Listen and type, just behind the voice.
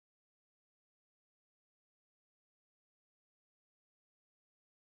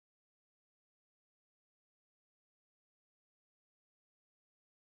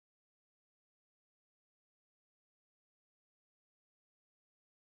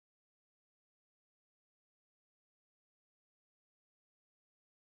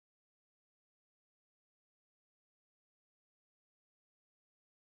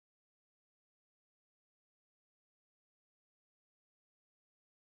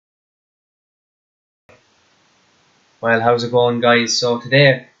Well, how's it going, guys? So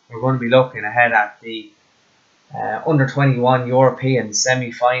today we're going to be looking ahead at the Under-21 European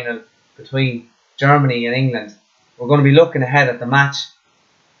semi-final between Germany and England. We're going to be looking ahead at the match,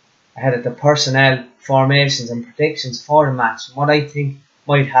 ahead at the personnel, formations and predictions for the match, and what I think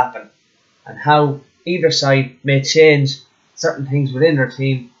might happen, and how either side may change certain things within their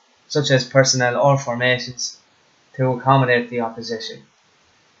team, such as personnel or formations, to accommodate the opposition.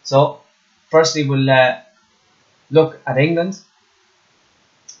 So, firstly, we'll look at England.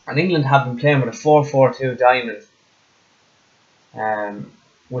 And England have been playing with a 4-4-2 diamond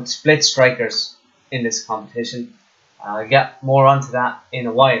with split strikers in this competition. I'll get more onto that in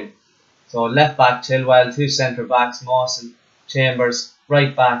a while. So left back Chilwell, two centre backs Mawson, Chambers,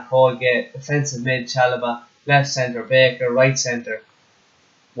 right back Holgate, defensive mid Chalobah, left centre Baker, right centre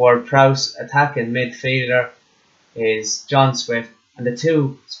Ward-Prowse, attacking midfielder is John Swift, and the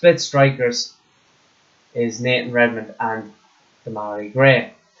two split strikers is Nathan Redmond and Demarai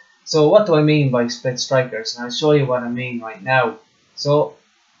Gray. So what do I mean by split strikers? And I'll show you what I mean right now. So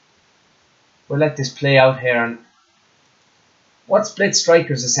we'll let this play out here. And what split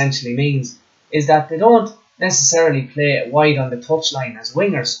strikers essentially means is that they don't necessarily play wide on the touchline as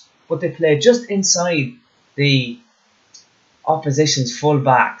wingers, but they play just inside the opposition's full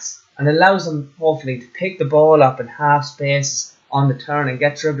backs, and allows them hopefully to pick the ball up in half spaces on the turn and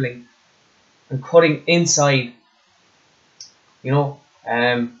get dribbling and cutting inside.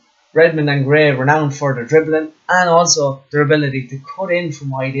 Redmond and Gray renowned for their dribbling and also their ability to cut in from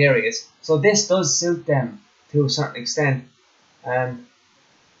wide areas. So this does suit them to a certain extent. At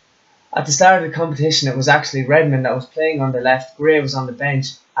the start of the competition, it was actually Redmond that was playing on the left, Gray was on the bench,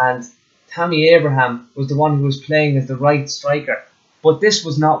 and Tammy Abraham was the one who was playing as the right striker. But this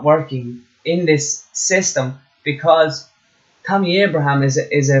was not working in this system because Tammy Abraham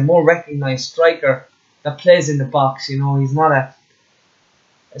is a more recognised striker that plays in the box. He's not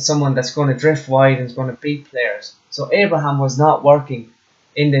someone that's going to drift wide and is going to beat players. So Abraham was not working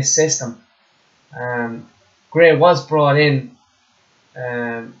in this system. Gray was brought in,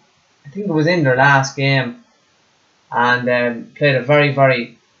 I think it was in their last game, and played a very,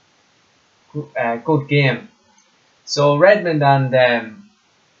 very good game. So Redmond and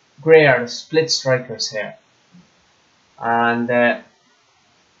Gray are the split strikers here. And the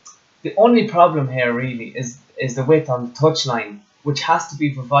only problem here really is the width on the touchline, which has to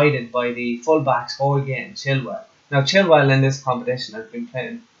be provided by the fullbacks Holgate and Chilwell. Now Chilwell in this competition has been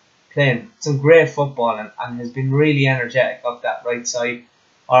playing some great football and has been really energetic up that right side,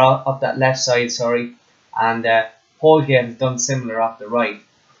 or up that left side, sorry. And Holgate has done similar up the right.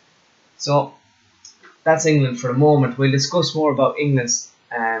 So that's England for the moment. We'll discuss more about England's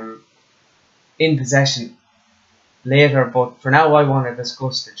in possession later, but for now I want to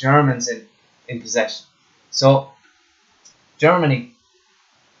discuss the Germans in possession. So Germany,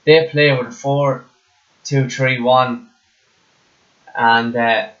 they play with a 4-2-3-1, and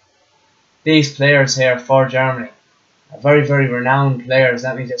these players here for Germany are very, very renowned players.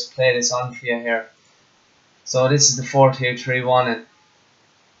 Let me just play this on for you here. So this is the 4-2-3-1, and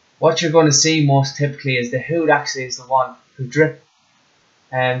what you're going to see most typically is the Hood actually is the one who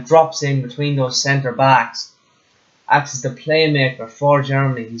drops in between those centre backs, acts as the playmaker for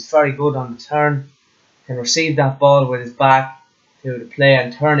Germany. He's very good on the turn, can receive that ball with his back to the play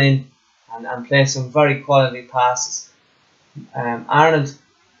and turn in and play some very quality passes. Arnold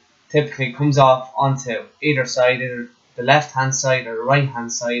typically comes off onto either side, either the left hand side or the right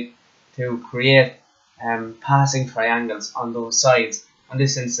hand side, to create passing triangles on those sides. In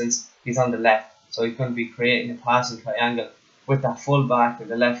this instance, he's on the left, so he's going to be creating a passing triangle with that full back or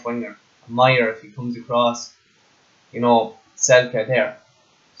the left winger, Meyer, if he comes across, Selke there.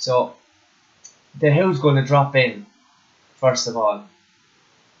 So the who's going to drop in first of all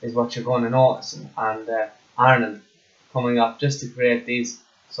is what you're going to notice, and Arnold coming up just to create these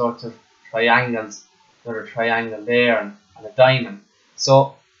sorts of triangles. There's a triangle there and a diamond.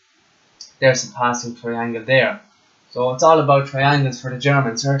 So there's a passing triangle there. So it's all about triangles for the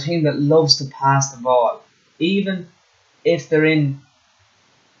Germans. They're a team that loves to pass the ball, even if they're in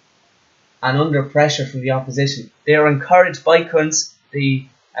and under pressure from the opposition. They are encouraged by Kuntz, the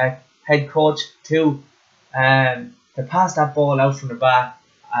head coach, to pass that ball out from the back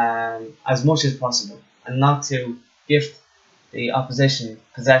as much as possible, and not to gift the opposition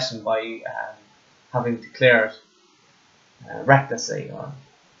possession by having to clear it recklessly or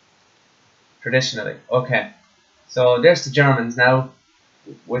traditionally. Okay, so there's the Germans now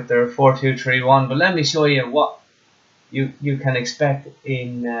with their 4-2-3-1, but let me show you what you can expect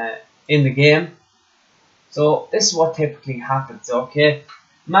in the game. So this is what typically happens. Okay,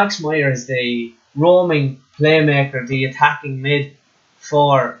 Max Meyer is the roaming playmaker, the attacking mid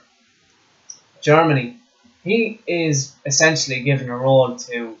for Germany. He is essentially given a role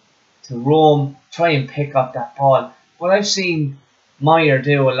to roam, try and pick up that ball. What I've seen Meyer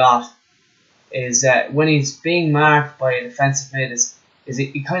do a lot is when he's being marked by a defensive mid is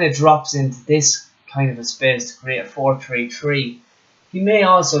he kind of drops into this kind of a space to create a 4-3-3. He may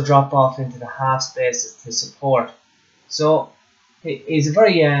also drop off into the half spaces to support. So he's a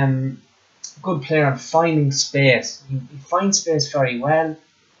very good player at finding space. He finds space very well.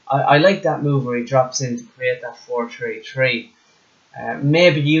 I like that move where he drops in to create that 4-3-3. May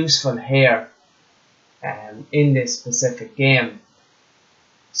be useful here in this specific game.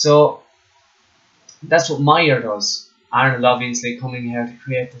 So that's what Meyer does. Arnold obviously coming here to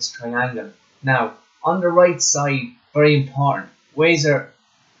create this triangle. Now, on the right side, very important, Weiser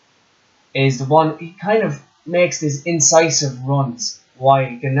is the one, he kind of makes these incisive runs while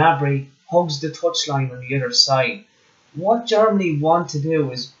Gnabry hugs the touchline on the other side. What Germany want to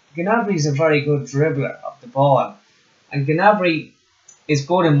do is, Gnabry is a very good dribbler of the ball, and Gnabry is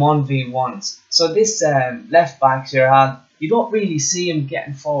good in 1v1s. So this left back Gerrard, you don't really see him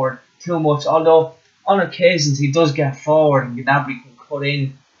getting forward too much, although on occasions he does get forward and Gnabry can cut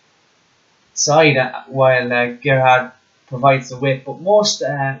in side while Gerrard provides the width. But most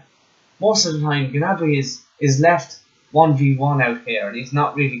of the time Gnabry is left 1v1 out here and he's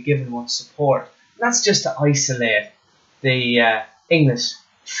not really given much support. And that's just to isolate the English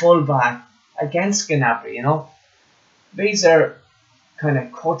fullback against Gnabry, you know. Weiser kind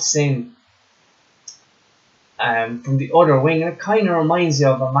of cuts in from the other wing, and it kind of reminds you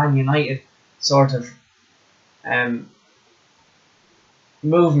of a Man United sort of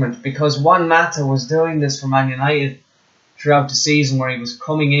movement, because Juan Mata was doing this for Man United throughout the season, where he was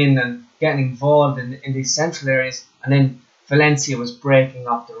coming in and getting involved in these central areas, and then Valencia was breaking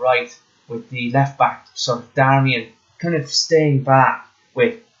up the right with the left back sort of Darmian kind of staying back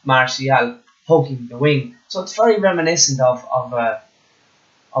with Martial hugging the wing. So it's very reminiscent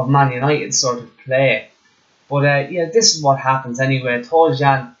of Man United sort of play. But yeah, this is what happens anyway.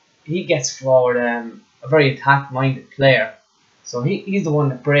 Toljan, he gets forward, a very attack-minded player. So he's the one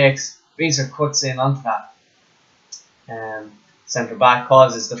that breaks. Weiser cuts in onto that centre back,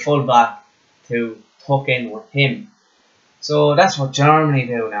 causes the full back to tuck in with him. So that's what Germany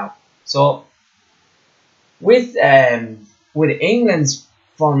do now. So with England's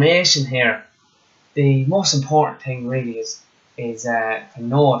formation here, the most important thing really is to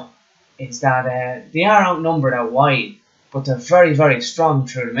note is that they are outnumbered out wide, but they're very, very strong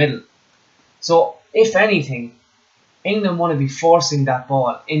through the middle. So if anything, England want to be forcing that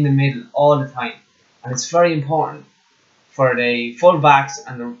ball in the middle all the time, and it's very important for the full backs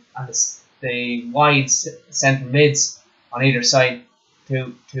and the wide centre mids on either side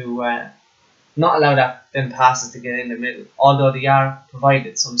to not allow them passes to get in the middle, although they are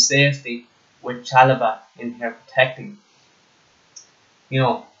provided some safety with Chalobah in here protecting. You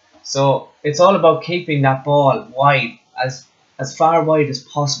know, so it's all about keeping that ball wide, as far wide as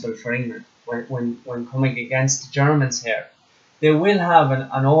possible for England when coming against the Germans here. They will have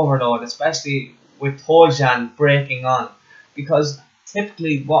an overload, especially with Toljan breaking on, because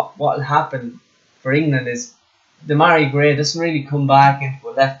typically what will happen for England is Demarai Gray doesn't really come back into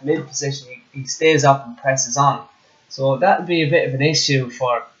a left mid position. He stays up and presses on. So that would be a bit of an issue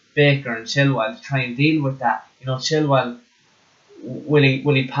for Baker and Chilwell to try and deal with that. You know, Chilwell, will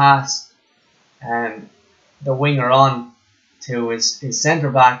he pass the winger on to his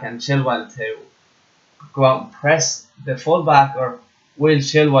centre back and Chilwell to go out and press the full back, or will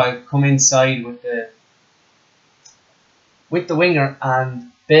Chilwell come inside with the winger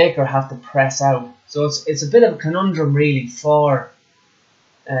and Baker have to press out? So it's a bit of a conundrum really for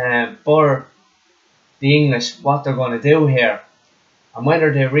the English, what they're going to do here, and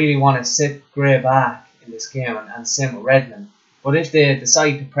whether they really want to sit Gray back in this game and sim with Redmond. But if they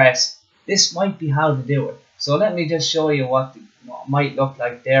decide to press, this might be how to do it. So let me just show you what it might look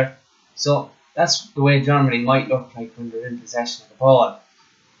like there. So that's the way Germany might look like when they're in possession of the ball,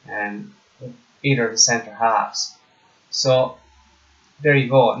 with either of the centre halves. So there you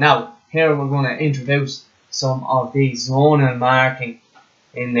go. Now here we're going to introduce some of the zonal marking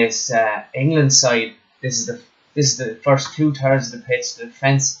in this England side. This is the first 2/3 of the pitch, the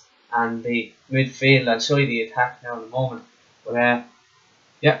defence and the midfield. I'll show you the attack now in a moment. But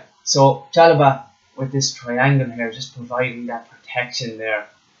yeah, so Chalobah with this triangle here, just providing that protection there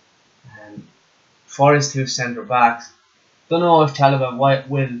for his two centre backs. Don't know if Chalobah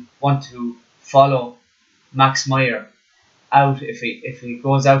will want to follow Max Meyer out if he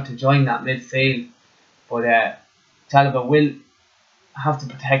goes out to join that midfield, but Chalobah will have to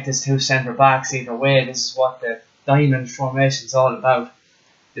protect his two centre backs either way. This is what the diamond formation is all about.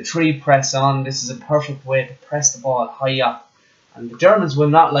 The three press on. This is a perfect way to press the ball high up, and the Germans will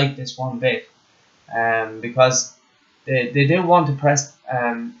not like this one bit, because they do want to press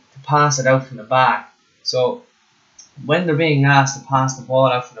to pass it out from the back. So when they're being asked to pass the ball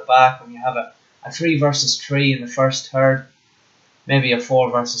out from the back, when you have a 3 versus 3 in the first third, maybe a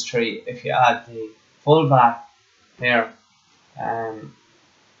 4 versus 3 if you add the full back here,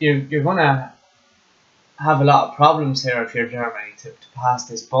 you're going to have a lot of problems here if you're Germany to pass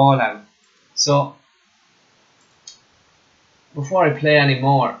this ball out. So before I play any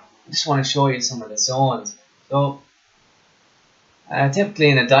more, I just want to show you some of the zones. So typically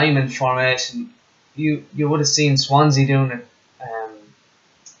in a diamond formation, you would have seen Swansea doing it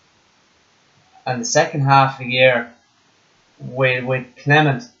in the second half of the year with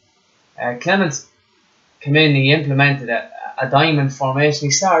Clement. Clement came in, he implemented a diamond formation.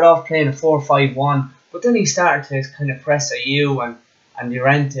 He started off playing a 4-5-1, but then he started to kind of press a U and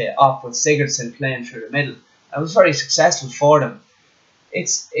Llorente up with Sigurdsson playing through the middle. It was very successful for them.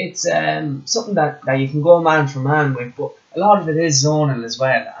 It's something that you can go man for man with, but a lot of it is zonal as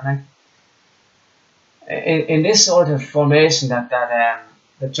well. And in this sort of formation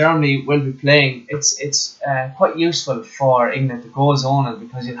that Germany will be playing, it's quite useful for England to go zonal,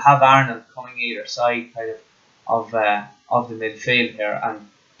 because you'll have Arnold coming either side kind of the midfield here, and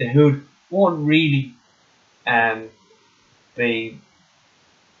the Hood won't really be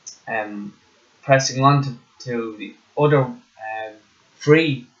pressing on to the other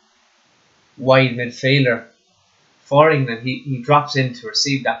free wide midfielder for England. He drops in to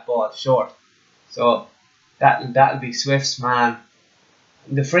receive that ball short, so that'll be Swift's man.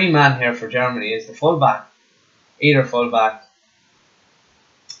 The free man here for Germany is the fullback, either fullback.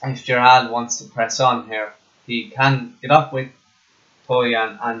 If Gerrard wants to press on here, he can get up with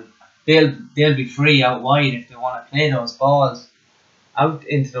Toyan, and they'll be free out wide if they want to play those balls out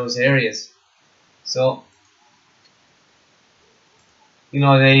into those areas. So you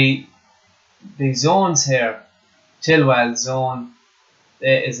know, the zones here, Chilwell zone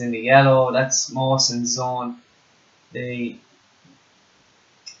is in the yellow, that's Mawson's zone, the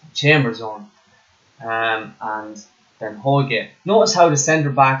Chamber zone, and then Holgate. Notice how the centre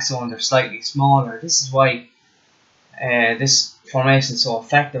back zones are slightly smaller. This is why this formation is so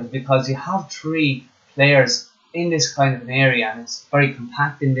effective, because you have 3 players in this kind of an area, and it's very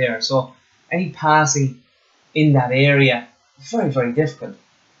compact in there. So any passing in that area is very, very difficult.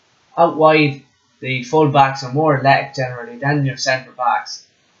 Out wide, the full backs are more athletic generally than your centre backs,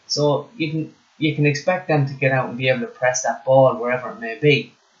 so you can expect them to get out and be able to press that ball wherever it may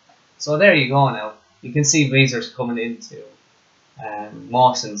be. So there you go. Now you can see Weezer's coming into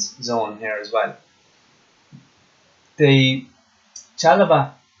Mawson's zone here as well. The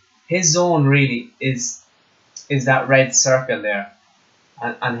Chalobah, his zone really is that red circle there,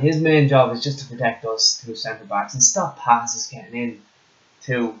 and his main job is just to protect those 2 centre backs and stop passes getting in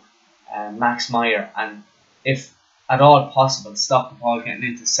to Max Meyer, and if at all possible, stop the ball getting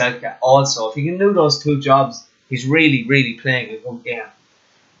into Southgate. Also, if he can do those 2 jobs, he's really, really playing a good game.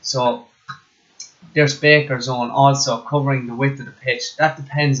 So there's Baker's zone also covering the width of the pitch. That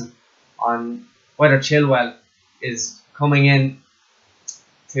depends on whether Chilwell is coming in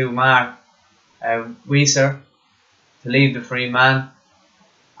to mark Weezer to leave the free man,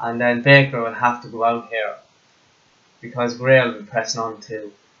 and then Baker will have to go out here because Gray will be pressing on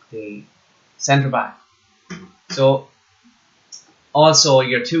to the centre back. So also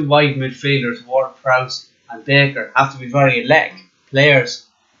your 2 wide midfielders, Ward-Prowse and Baker, have to be very athletic players,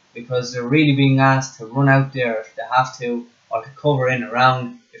 because they're really being asked to run out there if they have to, or to cover in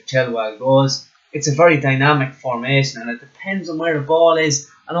around if Chilwell goes. It's a very dynamic formation, and it depends on where the ball is,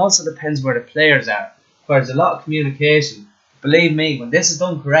 and also depends where the players are. There's a lot of communication. Believe me, when this is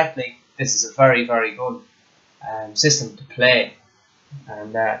done correctly, this is a very, very good system to play,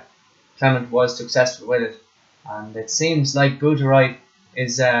 and Clement was successful with it, and it seems like Bouteroy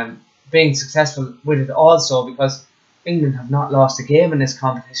is being successful with it also, because England have not lost a game in this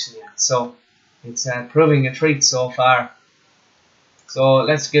competition yet, so it's proving a treat so far. So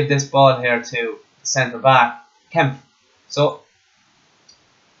let's give this ball here to the centre back, Kempf. So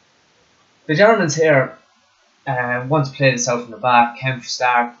the Germans here want to play this out from the back. Kempf,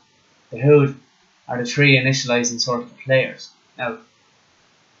 Stark, the Hood are the 3 initialising sort of the players. Now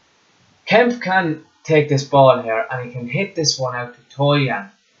Kempf can take this ball here, and he can hit this one out to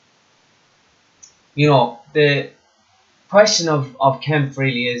Toyan. You know, the question of Kempf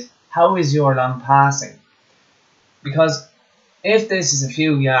really is, how is your long passing? Because if this is a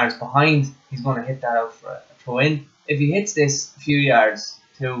few yards behind, he's going to hit that out for a throw in. if he hits this a few yards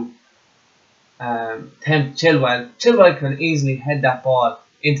to tempt Chilwell, Chilwell can easily head that ball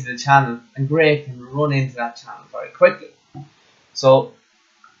into the channel, and Gray can run into that channel very quickly. So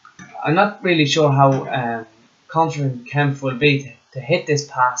I'm not really sure how confident Kempf will be to hit this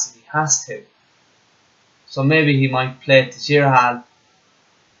pass if he has to. So maybe he might play it to Girard,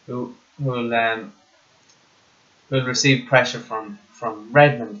 who will receive pressure from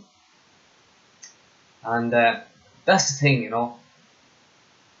Redmond. And that's the thing, you know.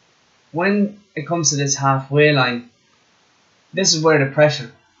 When it comes to this halfway line, this is where the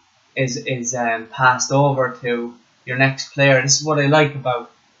pressure is passed over to your next player. This is what I like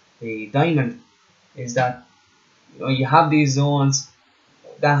about the diamond, is that you have these zones.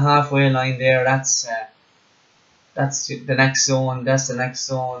 That halfway line there, that's the next zone. That's the next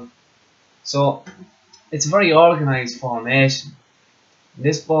zone. So it's a very organised formation.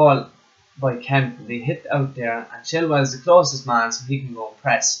 This ball by Kemp, they hit out there, and Chilwell is the closest man, so he can go and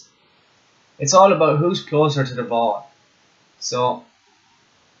press. It's all about who's closer to the ball. So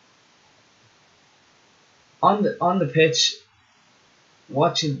on the pitch,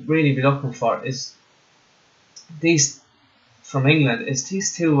 what you'd really be looking for is these from England is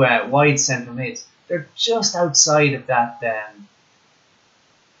these two wide centre mids. They're just outside of that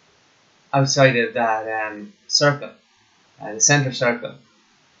circle, the centre circle,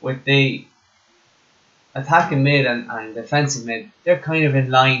 with the attacking mid and defensive mid. They're kind of in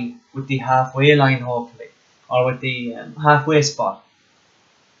line with the halfway line, hopefully, or with the halfway spot.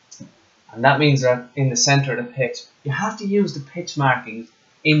 And that means they're in the centre of the pitch. You have to use the pitch markings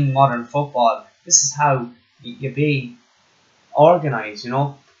in modern football. This is how you be organised, you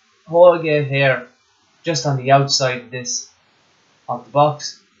know. Holgate here, just on the outside of the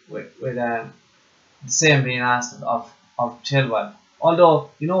box, with the same being asked of Chilwell.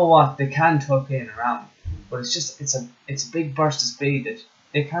 Although, you know what, they can tuck in around, but it's a big burst of speed that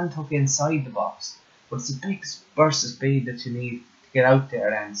they can tuck inside the box, but it's a big burst of speed that you need to get out there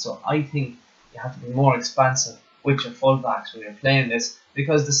then. So I think you have to be more expansive with your fullbacks when you're playing this,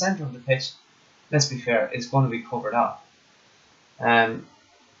 because the centre of the pitch, let's be fair, is going to be covered up.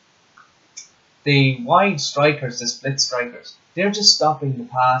 The wide strikers, the split strikers, they're just stopping the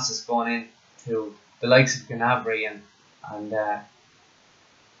passes going in to the likes of Gnabry and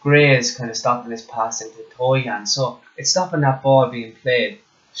Gray is kind of stopping this pass into Toyan. So it's stopping that ball being played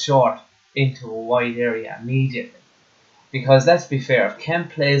short into a wide area immediately. Because let's be fair, if Kemp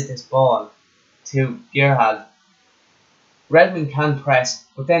plays this ball to Gerhard, Redmond can press,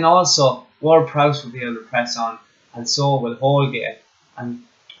 but then also Ward-Prowse will be able to press on, and so will Holgate and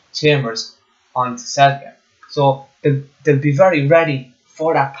Chambers onto Southgate. So they'll be very ready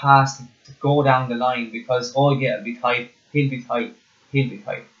for that pass to go down the line, because Holgate will be tight, he'll be tight.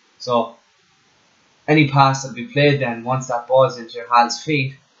 So any pass that'll be played then, once that ball is in Gerhard's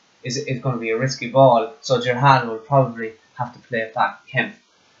feet, is going to be a risky ball. So Gerhard will probably have to play it back to Kemp.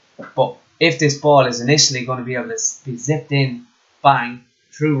 But if this ball is initially going to be able to be zipped in, bang,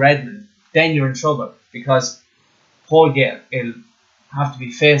 through Redmond, then you're in trouble, because Holgate will have to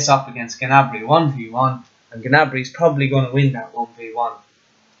be face up against Gnabry 1v1, and Gnabry's probably going to win that 1v1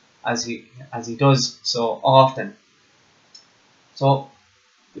 as he does so often. So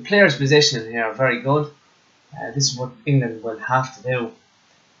the players' positioning here are very good. This is what England will have to do,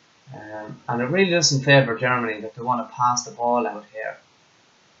 and it really doesn't favour Germany that they want to pass the ball out here.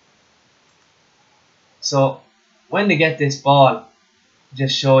 So when they get this ball,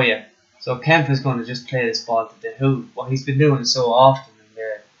 just show you. So Kemp is going to just play this ball to De Hood, what he's been doing so often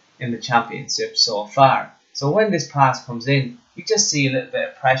in the championship so far. So when this pass comes in, you just see a little bit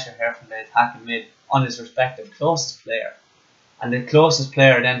of pressure here from the attacking mid on his respective closest player. And the closest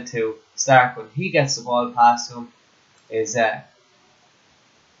player then to Stark, when he gets the ball passed to him, is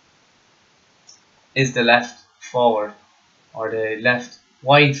the left forward, or the left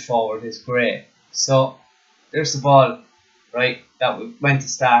wide forward is Gray. So there's the ball, right, that went to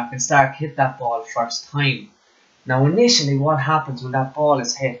Stark, and Stark hit that ball first time. Now initially what happens when that ball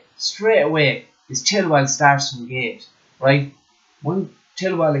is hit, straight away, is Chilwell starts to engage, right? When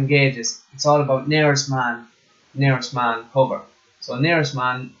Chilwell engages, it's all about nearest man cover. So nearest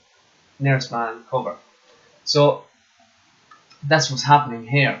man cover. So that's what's happening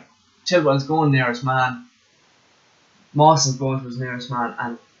here. Chilwell's going nearest man, Mawson's going to his nearest man,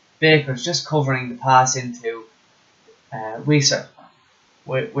 and Baker's just covering the pass into Weiser,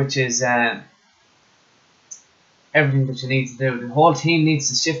 which is everything that you need to do. The whole team needs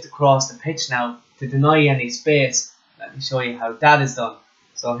to shift across the pitch now to deny any space. Let me show you how that is done.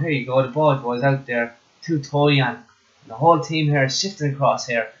 So here you go, the ball goes out there to Toyan. The whole team here is shifting across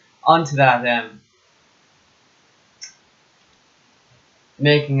here onto that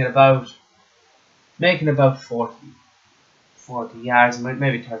making it about 40 yards,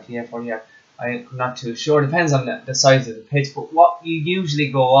 maybe 38, 40 yards. I'm not too sure. Depends on the size of the pitch. But what you usually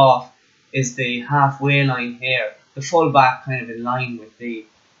go off is the halfway line here, the full back kind of in line with the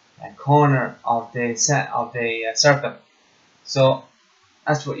corner of the circle. So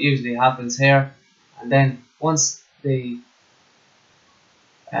that's what usually happens here. And then once the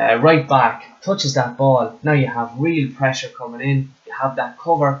right back touches that ball, now you have real pressure coming in. You have that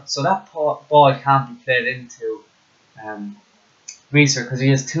cover, so that ball can't be played into Reeser because he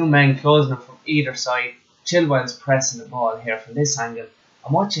has two men closing him from either side. Chilwell's pressing the ball here from this angle,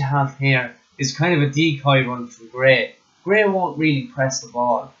 and what you have here is kind of a decoy run from Gray. Gray won't really press the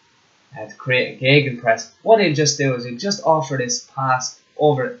ball to create a gegenpress. What he'll just do is he'll just offer this pass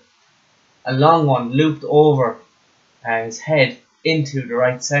over, a long one looped over his head into the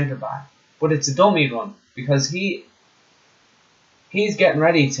right centre back, but it's a dummy run because he's getting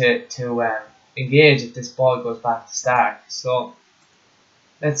ready to engage if this ball goes back to start. So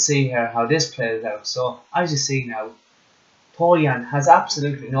let's see here how this plays out. So as you see now, Toljan has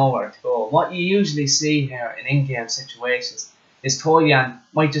absolutely nowhere to go. What you usually see here in in-game situations is Toljan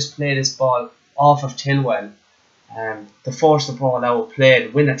might just play this ball off of Chilwell to force the ball out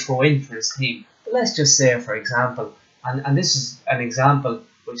played, win a throw in for his team. But let's just say, for example, and this is an example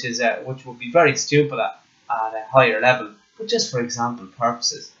which would be very stupid at a higher level, but just for example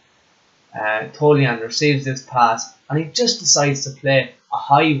purposes, Toljan receives this pass and he just decides to play a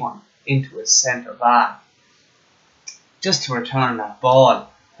high one into his centre back just to return that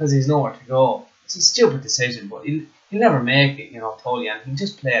ball because he's nowhere to go. It's a stupid decision, but he'll never make it, Toljan. He'll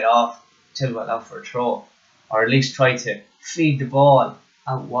just play it off Chilwell out for a throw, or at least try to feed the ball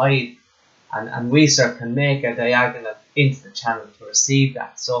out wide, and Weiser can make a diagonal into the channel to receive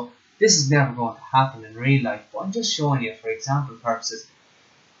that. So this is never going to happen in real life, but I'm just showing you for example purposes.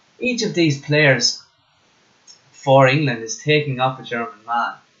 Each of these players for England is taking up a German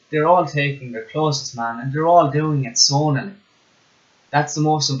man. They're all taking their closest man, and they're all doing it zonally. That's the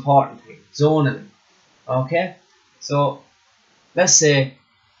most important thing, zonally. Okay? So let's say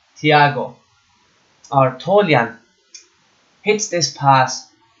Thiago or Toljan hits this pass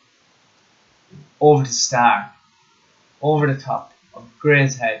over the star, over the top of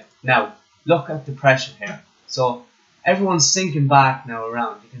Gray's head. Now, look at the pressure here. So everyone's sinking back now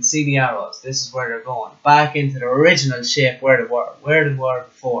around. You can see the arrows. This is where they're going. Back into the original shape where they were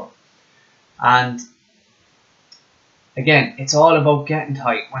before. And again, it's all about getting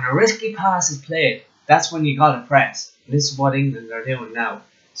tight. When a risky pass is played, that's when you gotta press. This is what England are doing now.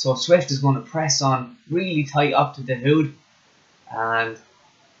 So Swift is going to press on really tight up to the hood, and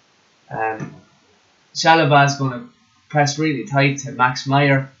Chalobah is going to press really tight to Max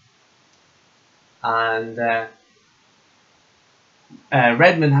Meyer, and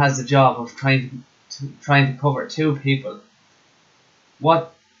Redmond has the job of trying to cover two people.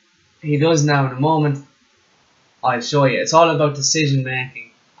 What he does now in a moment, I'll show you. It's all about decision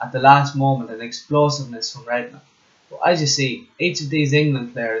making at the last moment and explosiveness from Redmond. But as you see, each of these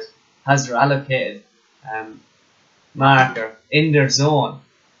England players has their allocated marker in their zone,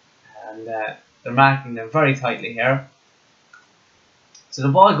 and they're marking them very tightly here. So the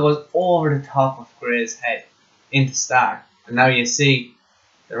ball goes over the top of Gray's head into Stark, and now you see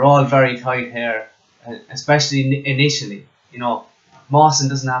they're all very tight here, especially initially. Mawson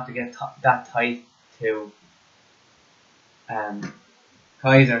doesn't have to get that tight to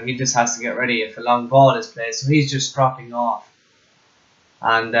Kaiser. He just has to get ready if a long ball is played, so he's just dropping off,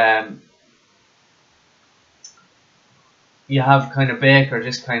 and you have kind of Baker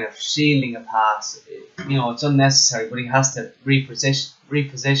just kind of shielding a pass. It's unnecessary, but he has to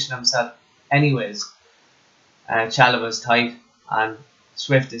reposition himself anyways. Chalobah's tight and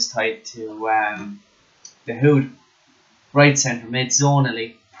Swift is tight to the hood, right centre mid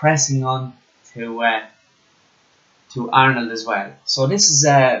zonally, pressing on to Arnold as well. So this is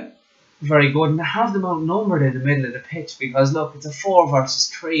very good, and to have them outnumbered in the middle of the pitch, because look, it's a 4 versus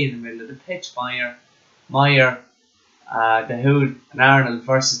 3 in the middle of the pitch. Meyer, the Hood and Arnold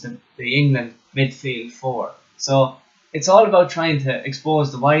versus the England midfield 4. So it's all about trying to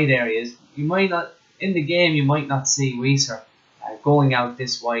expose the wide areas. You might not, in the game, you might not see Weiser going out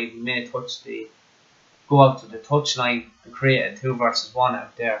this wide. He may go out to the touchline and create a 2 versus 1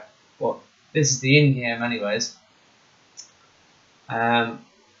 out there. But this is the in-game anyways.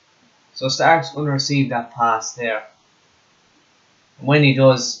 So Stark's going to receive that pass there. And when he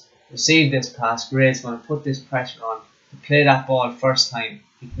does receive this pass, Gray's going to put this pressure on to play that ball first time.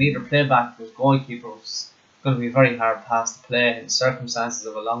 He can either play back to his goalkeeper, which is going to be a very hard pass to play in circumstances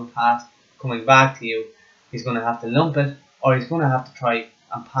of a long pass coming back to you. He's going to have to lump it, or he's going to have to try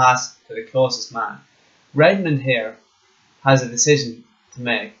and pass to the closest man. Redmond here has a decision to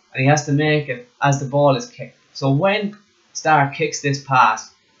make, and he has to make it as the ball is kicked. So when Starr kicks this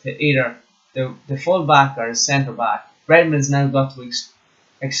pass to either the full back or the centre back, Redmond's now got to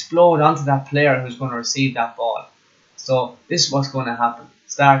explode onto that player who's going to receive that ball. So this is what's going to happen.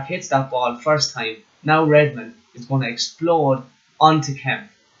 Stark hits that ball first time. Now Redmond is going to explode onto Kemp.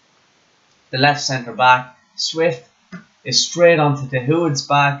 The left centre back, Swift, is straight onto the Hood's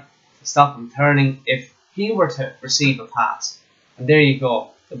back to stop him turning if he were to receive a pass. And there you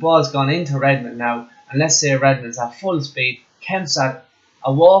go. The ball's gone into Redmond now. And let's say Redmond's at full speed. Kemp's at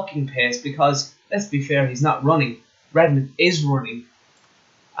a walking pace because, let's be fair, he's not running. Redmond is running.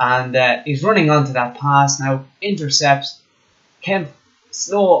 And he's running onto that pass now. Intercepts. Kemp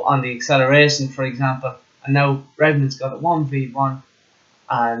slow on the acceleration, for example. And now Redmond's got a 1v1.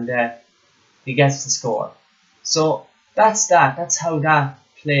 And he gets the score. So that's that. That's how that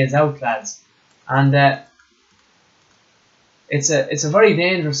plays out, lads. And it's a very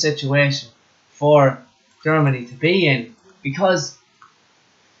dangerous situation for Germany to be in because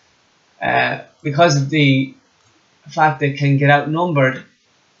of the fact they can get outnumbered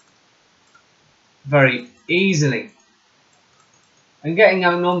very easily. And getting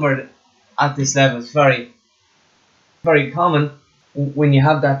outnumbered at this level is very, very common when you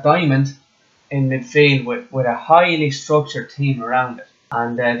have that diamond in midfield with a highly structured team around it.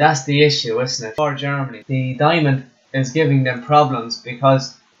 And that's the issue, isn't it? For Germany, the diamond is giving them problems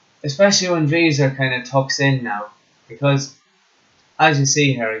because, especially when Wieser kind of tucks in now, because as you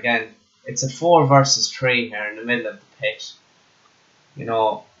see here again, it's a 4 versus 3 here in the middle of the pitch. You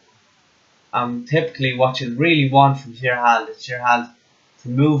know, typically what you really want from Gerhard is Gerhard to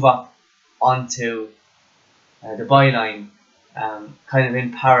move up onto the byline, kind of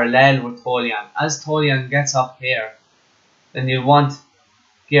in parallel with Tolian. As Tolian gets up here, then you want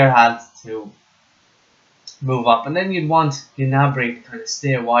Gerhard to move up, and then you'd want Gnabry to kind of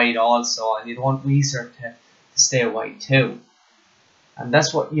stay wide also, and you'd want Wieser to stay wide too. And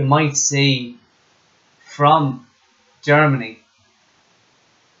that's what you might see from Germany,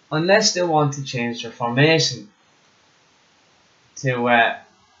 unless they want to change their formation to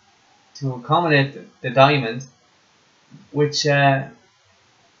accommodate the diamond, which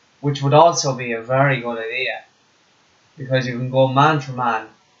would also be a very good idea, because you can go man for man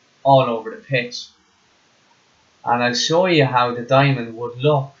all over the pitch. And I'll show you how the diamond would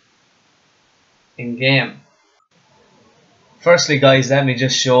look in game. Firstly, guys, let me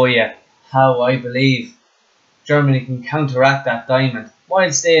just show you how I believe Germany can counteract that diamond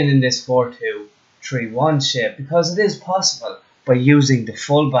while staying in this 4-2-3-1 shape, because it is possible by using the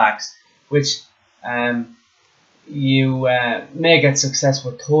fullbacks, which you may get success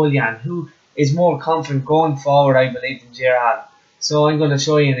with Tolian, who is more confident going forward, I believe, than Gerrard. So I'm going to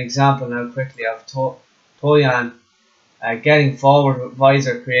show you an example now quickly of Tolian getting forward with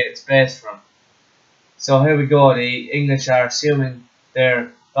Wieser creating space for him. So here we go. The English are assuming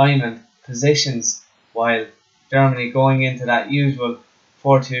their diamond positions while Germany going into that usual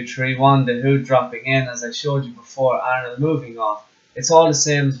 4-2-3-1, the Hood dropping in as I showed you before, Arnold moving off. It's all the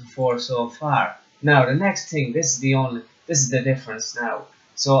same as before so far. Now the next thing, this is the difference now.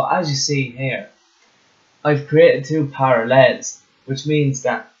 So as you see here, I've created 2 parallels, which means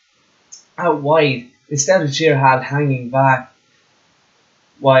that out wide, instead of Gerhard hanging back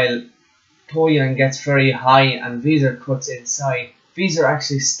while Tolian gets very high and Wieser cuts inside, Wieser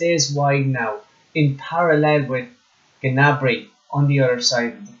actually stays wide now in parallel with Gnabry on the other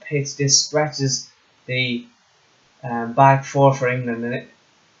side of the pitch. This stretches the back 4 for England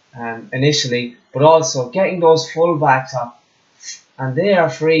initially, but also getting those full backs up, and they are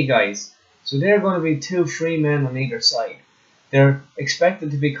free, guys. So they're going to be 2 free men on either side. They're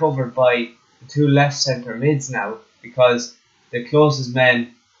expected to be covered by the 2 left centre mids now, because the closest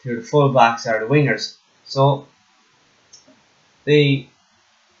men to the full backs are the wingers. So the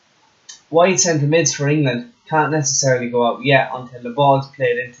wide centre mids for England can't necessarily go out yet until the ball's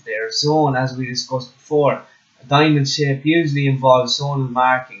played into their zone, as we discussed before. A diamond shape usually involves zonal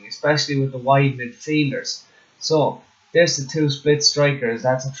marking, especially with the wide midfielders. So there's the 2 split strikers.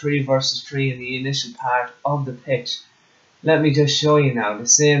 That's a 3 versus 3 in the initial part of the pitch. Let me just show you now the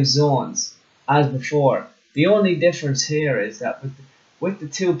same zones as before. The only difference here is that with the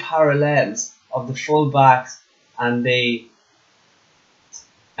 2 parallels of the full backs and the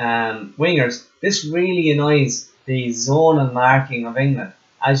wingers, this really annoys the zonal marking of England,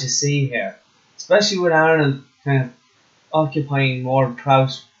 as you see here, especially with Arnold kind of occupying more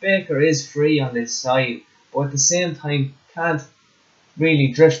Prowse. Baker is free on this side, but at the same time can't really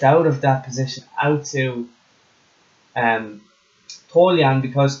drift out of that position out to Tolian,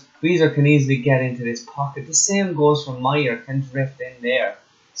 because Weezer can easily get into this pocket. The same goes for Meyer, can drift in there.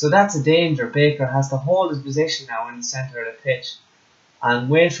 So that's a danger. Baker has to hold his position now in the centre of the pitch and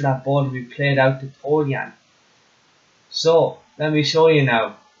wait for that ball to be played out to Tolian. So let me show you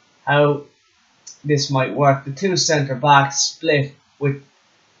now how this might work. The two centre backs split with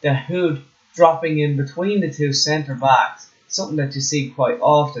the Hood dropping in between the two centre backs, something that you see quite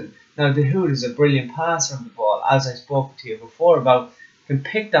often. Now the Hood is a brilliant passer of the ball, as I spoke to you before about. Can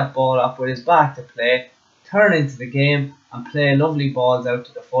pick that ball up with his back to play, turn into the game and play lovely balls out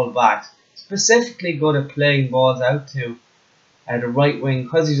to the full backs. Specifically good at playing balls out to the right wing,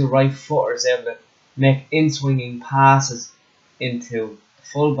 because he's a right footer, is able to make in-swinging passes into the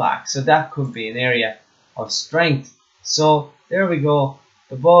full back. So that could be an area of strength. So there we go.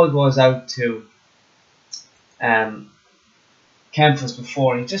 The ball goes out to Kempfus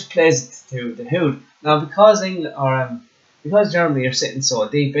before. He just plays it to the Hood. Now because England because Germany are sitting so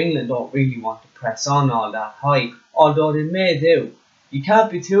deep, England don't really want to press on all that high, although they may do. You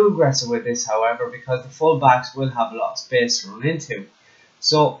can't be too aggressive with this, however, because the full backs will have a lot of space to run into.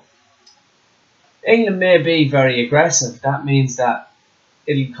 So England may be very aggressive. That means that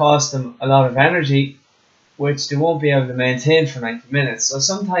it'll cost them a lot of energy, which they won't be able to maintain for 90 minutes. So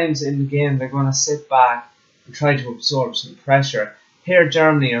sometimes in the game they're going to sit back and try to absorb some pressure. Here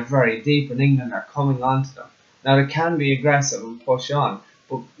Germany are very deep and England are coming onto them. Now they can be aggressive and push on,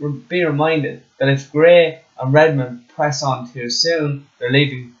 but be reminded that if Gray and Redmond press on too soon, they're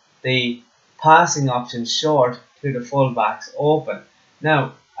leaving the passing options short to the full backs open.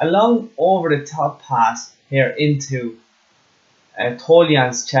 Now a long over the top pass here into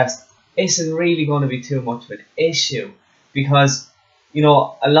Tolian's chest isn't really going to be too much of an issue, because you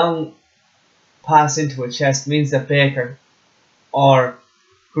know, a long pass into a chest means that Baker or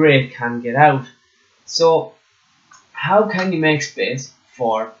Gray can get out. So how can you make space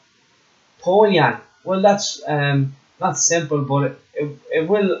for Tolian? Well, that's not simple, but it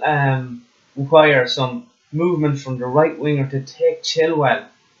will require some movement from the right winger to take Chilwell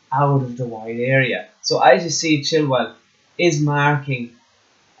out of the wide area. So as you see, Chilwell is marking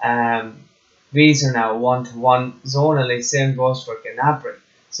Weezer now 1-to-1 zonally. Same goes for Gnabry.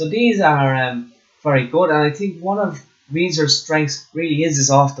 So these are very good, and I think one of Weezer's strengths really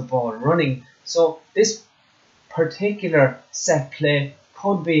is off the ball running. So this particular set play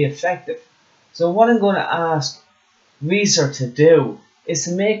could be effective. So what I'm going to ask Weezer to do is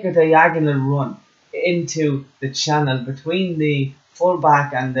to make a diagonal run into the channel between the full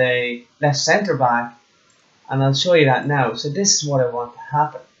back and the left centre back, and I'll show you that now. So this is what I want to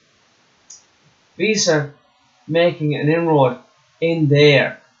happen. Weezer making an inroad in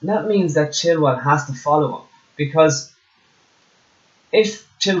there, and that means that Chilwell has to follow him, because if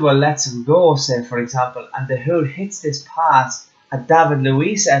Chilwell lets him go, say for example, and the Hood hits this pass, a David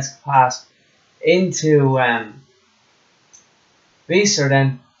Luiz-esque pass into Weezer,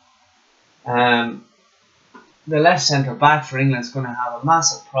 then the left centre back for England is going to have a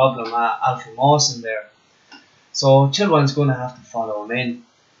massive problem at Alfie Mawson there. So Chilwell's going to have to follow him in.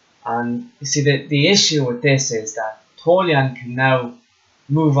 And you see, the issue with this is that Tolian can now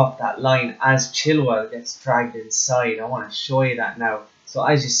move up that line as Chilwell gets dragged inside. I want to show you that now. So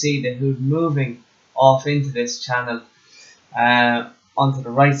as you see, the Hood moving off into this channel onto the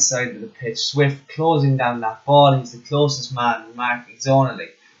right side of the pitch. Swift closing down that ball. He's the closest man marking zonally.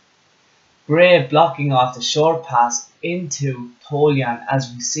 Gray blocking off the short pass into Tolian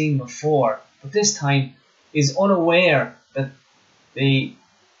as we've seen before, but this time is unaware that the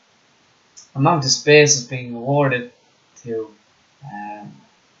amount of space is being awarded to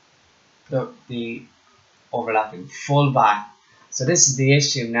the overlapping fullback. So this is the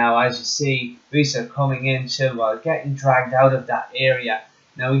issue now. As you see, Weezer coming in, Chilwell getting dragged out of that area.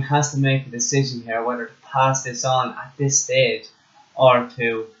 Now he has to make a decision here whether to pass this on at this stage or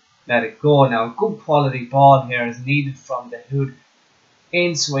to let it go. Now a good quality ball here is needed from the Hood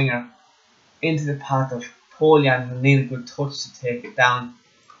in swinger into the path of Tolian, who need a good touch to take it down.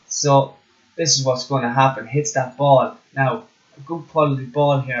 So this is what's going to happen. Hits that ball. Now a good quality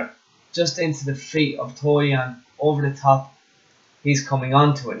ball here just into the feet of Tolian over the top. He's coming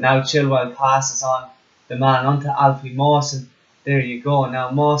onto it. Now Chilwell passes on the man onto Alfie Mawson. There you go. Now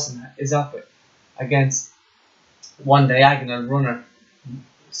Mawson is up against one diagonal runner.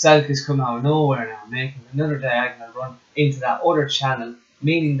 Selk is coming out of nowhere now, making another diagonal run into that other channel,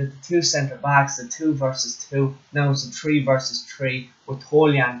 meaning that the two centre backs, the 2 versus 2, now it's a 3 versus 3 with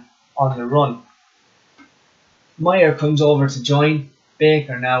Tolian on the run. Meyer comes over to join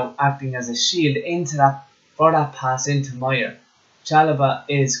Baker, now acting as a shield into that for that pass into Meyer. Chalobah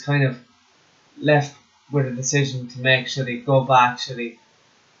is kind of left with a decision to make. Should he go back? Should he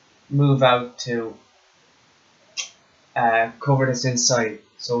move out to cover this inside?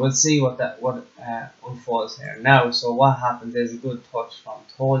 So we'll see what unfolds here now. So what happens is a good touch from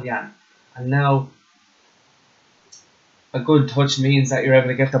Toljan, and now a good touch means that you're able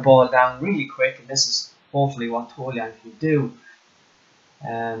to get the ball down really quick, and this is hopefully what Toljan can do.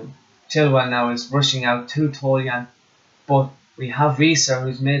 Chilwell now is rushing out to Toljan, but we have Visa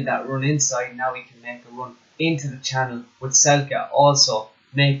who's made that run inside. Now he can make a run into the channel, with Selke also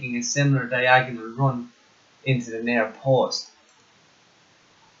making a similar diagonal run into the near post.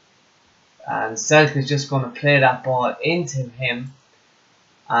 And Selke is just going to play that ball into him,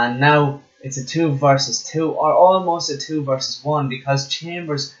 and now it's a 2 versus 2, or almost a 2 versus 1, because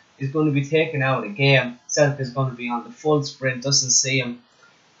Chambers is going to be taken out of the game. Selke is going to be on the full sprint, doesn't see him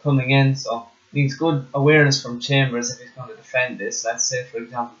coming in, so needs good awareness from Chambers if he's going to defend this. Let's say, for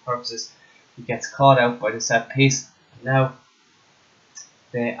example purposes, he gets caught out by the set piece, and now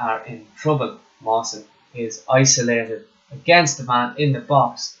they are in trouble. Mawson is isolated against the man in the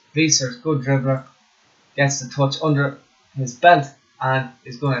box. Wieser's good dribbler, gets the touch under his belt and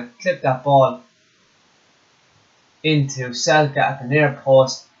is going to clip that ball into Selke at the near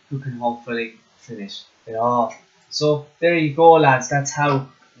post, who can hopefully finish it off. So there you go, lads. That's how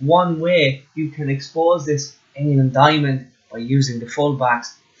one way you can expose this England diamond, by using the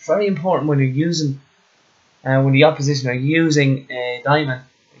fullbacks. Very important when you're using, when the opposition are using a diamond,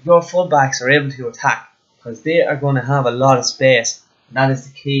 your fullbacks are able to attack, because they are going to have a lot of space. And that is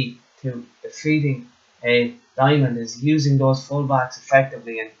the key to defeating a diamond, is using those fullbacks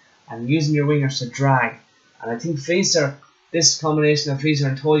effectively and using your wingers to drag. And I think this combination of Wieser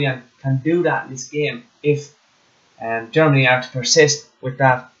and Toljan can do that in this game if Germany are to persist with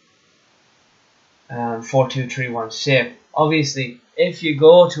that 4-2-3-1 shape. Obviously, if you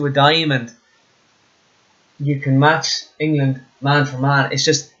go to a diamond, you can match England man for man. It's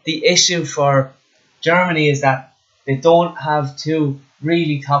just the issue for Germany is that they don't have two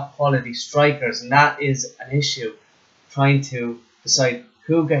really top quality strikers, and that is an issue, trying to decide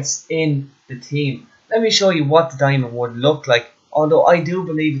who gets in the team. Let me show you what the diamond would look like, although I do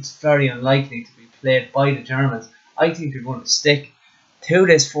believe it's very unlikely to be played by the Germans. I think they're going to stick to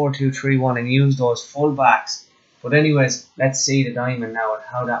this 4-2-3-1 and use those fullbacks. But anyways, let's see the diamond now and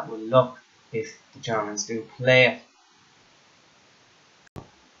how that will look if the Germans do play it.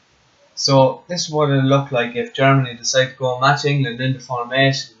 So this is what it'll look like if Germany decide to go match England in the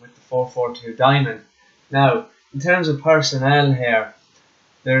formation with the 4-4-2 diamond. Now, in terms of personnel here,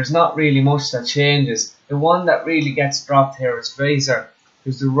 there's not really much that changes. The one that really gets dropped here is Wieser,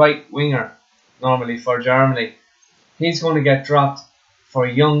 who's the right winger normally for Germany. He's going to get dropped for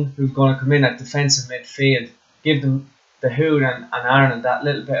Young, who's going to come in at defensive midfield, give them the Hood and Arnold that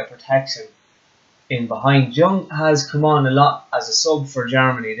little bit of protection in behind. Young has come on a lot as a sub for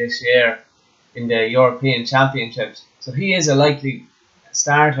Germany this year in the European Championships, so he is a likely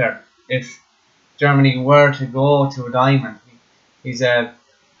starter if Germany were to go to a diamond. He's a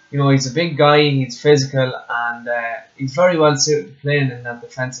big guy, he's physical, and he's very well suited to playing in that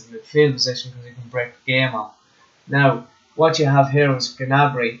defensive midfield position because he can break the game up. Now, what you have here is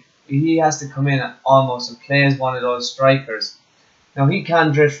Gnabry. He has to come in almost and play as one of those strikers. Now, he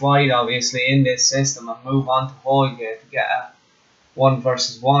can drift wide, obviously, in this system and move on to Holgate to get a 1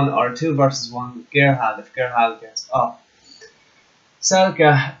 versus 1 or a 2 versus 1 with Gerhard if Gerhard gets up.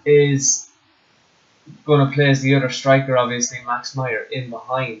 Selke is going to play as the other striker, obviously, Max Meyer in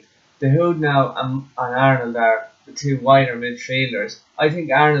behind. The Hood now and Arnold are the two wider midfielders. I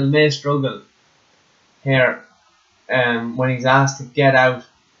think Arnold may struggle here when he's asked to get out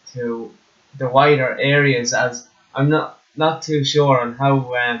to the wider areas, as I'm not too sure on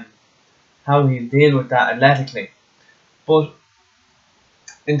how he'll deal with that athletically. But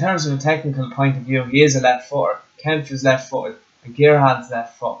in terms of a technical point of view, he is a left footer. Kempf is left footed and Gerhard's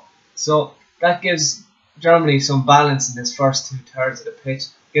left foot. So that gives Germany some balance in this first 2/3 of the pitch.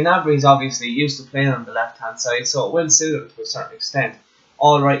 Gnabry is obviously used to playing on the left hand side, so it will suit him to a certain extent.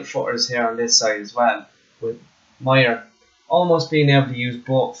 All right footers here on this side as well, with Meyer almost being able to use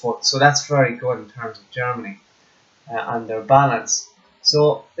both foot, so that's very good in terms of Germany and their balance.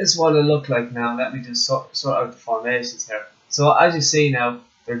 So this is what it'll look like now. Let me just sort out the formations here. So as you see now,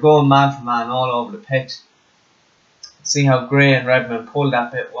 they're going man for man all over the pitch. See how Gray and Redmond pull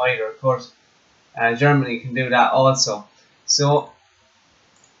that bit wider. Of course, Germany can do that also. So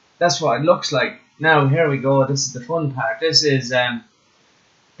that's what it looks like. Now here we go. This is the fun part. This is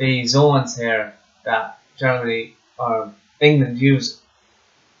the zones here that Germany or England use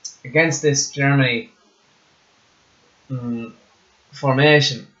against this Germany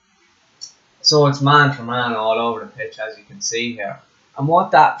formation. So it's man for man all over the pitch, as you can see here. And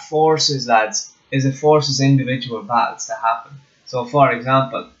what that forces, lads, is it forces individual battles to happen. So for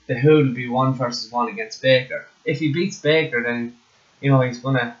example, the Hood will be 1-versus-1 against Baker. If he beats Baker, then he's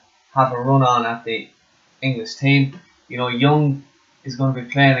going to have a run on at the English team. Young is going to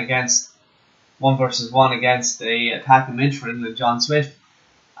be playing against 1-versus-1 against the attacking mid for England, John Swift,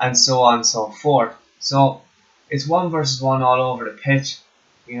 and so on and so forth. So it's 1-versus-1 all over the pitch.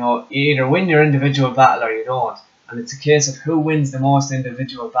 You either win your individual battle or you don't, and it's a case of who wins the most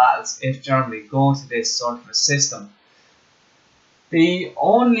individual battles if Germany go to this sort of a system. The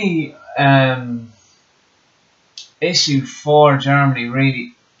only issue for Germany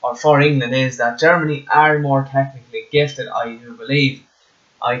really, or for England, is that Germany are more technically gifted, I do believe.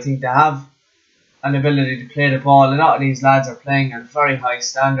 I think they have an ability to play the ball. A lot of these lads are playing at a very high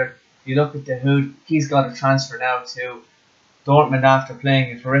standard. If you look at the Hood, he's got a transfer now to Dortmund after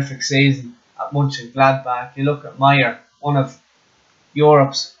playing a terrific season at Mönchengladbach. You look at Meyer, one of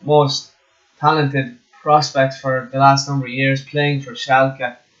Europe's most talented prospects for the last number of years, playing for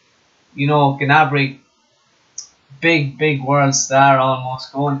Schalke. Gnabry, big world star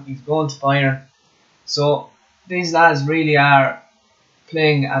almost, he's going to Bayern. So these lads really are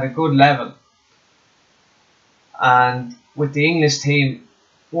playing at a good level. And with the English team,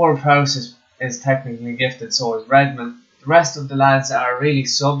 Ward-Prowse is technically gifted, so is Redmond. The rest of the lads are really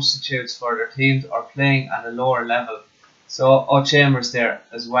substitutes for their teams or playing at a lower level. So Chambers there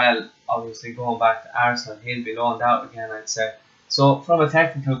as well, obviously going back to Arsenal, he'll be loaned out again, I'd say. So from a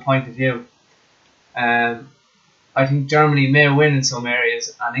technical point of view, I think Germany may win in some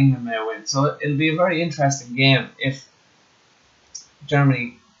areas and England may win. So it'll be a very interesting game if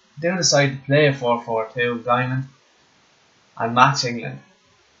Germany do decide to play a 4-4-2 diamond and match England.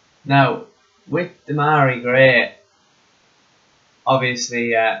 Now, with Demarai Gray,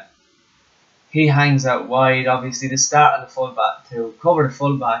 obviously he hangs out wide. Obviously the start of the fullback to cover the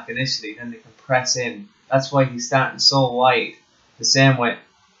fullback initially, then they can press in. That's why he's starting so wide. The same with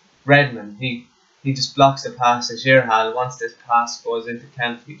Redmond, he just blocks the pass to Girhal. Once this pass goes into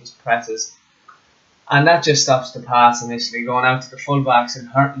Kempf, he just presses, and that just stops the pass initially going out to the fullbacks and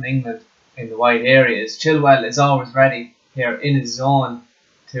hurting England in the wide areas. Chilwell is always ready here in his zone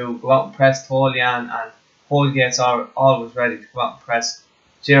to go out and press Tolian, and Holgate's always ready to go out and press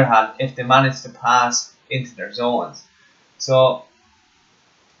Girhal if they manage to pass into their zones. So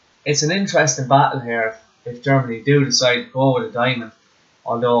it's an interesting battle here if Germany do decide to go with a diamond,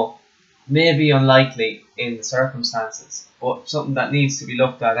 although maybe unlikely in the circumstances, but something that needs to be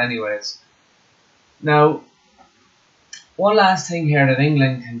looked at anyways. Now, one last thing here that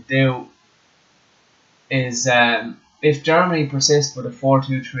England can do is if Germany persists with a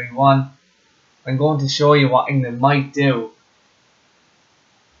 4-2-3-1, I'm going to show you what England might do.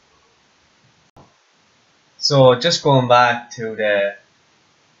 So just going back to the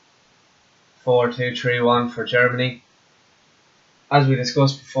 4-2-3-1 for Germany, as we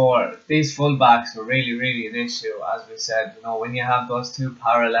discussed before, these fullbacks are really an issue. As we said, when you have those two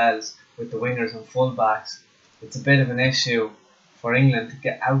parallels with the wingers and fullbacks, it's a bit of an issue for England to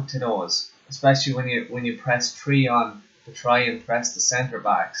get out to those, especially when you press 3 on to try and press the centre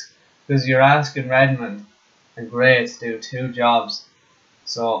backs, because you're asking Redmond and Gray to do 2 jobs.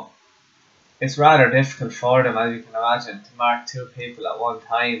 So it's rather difficult for them, as you can imagine, to mark 2 people at one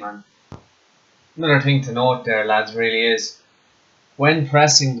time. And another thing to note there, lads, really is when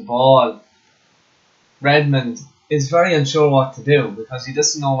pressing the ball, Redmond is very unsure what to do, because he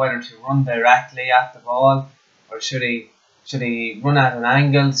doesn't know whether to run directly at the ball or should he run at an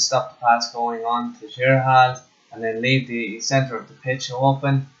angle to stop the pass going on to Girhal and then leave the centre of the pitch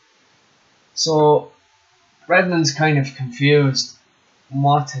open. So Redmond's kind of confused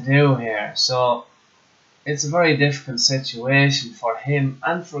what to do here. So it's a very difficult situation for him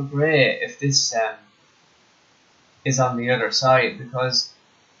and for Gray if this is on the other side, because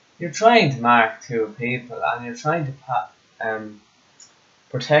you're trying to mark 2 people and you're trying to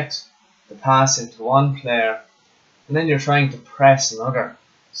protect the pass into one player, and then you're trying to press another.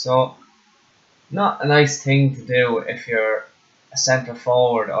 So not a nice thing to do if you're a centre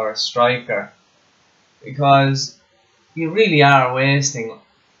forward or a striker, because you really are wasting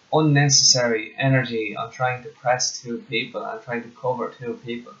unnecessary energy on trying to press 2 people and trying to cover 2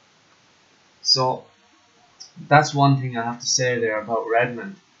 people. So that's one thing I have to say there about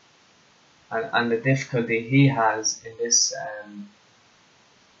Redmond and the difficulty he has in this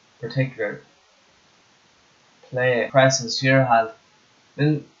particular play. Presses Girhal,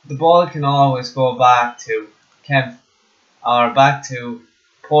 then the ball can always go back to Kempf or back to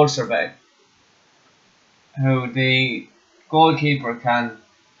Polsterbeck, who the goalkeeper can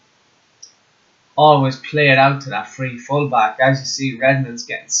always play it out to that free fullback. As you see, Redmond's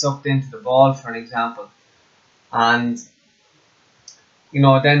getting sucked into the ball, for an example, and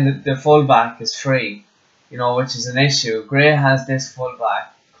then the fullback is free, which is an issue. Gray has this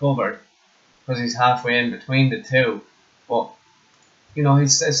fullback covered because he's halfway in between the two, but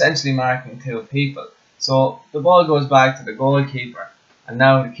he's essentially marking two people. So the ball goes back to the goalkeeper, and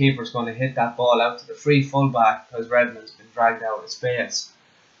now the keeper's going to hit that ball out to the free fullback because Redmond's been dragged out of space,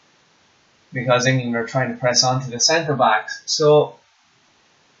 because England are trying to press onto the centre backs. So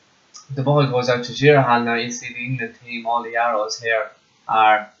the ball goes out to Girahal. Now you see the England team, all the arrows here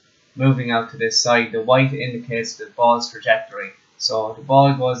are moving out to this side. The white indicates the ball's trajectory. So the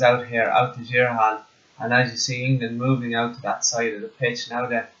ball goes out here, out to Girahal, and as you see, England moving out to that side of the pitch. Now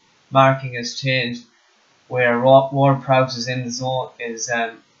the marking has changed, where Ward-Prowse is in the zone, is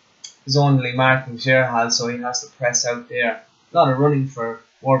zonally marking Girahal, so he has to press out there. A lot of running for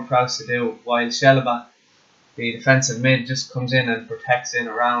Ward-Prowse to do, while Shelba, the defensive mid, just comes in and protects in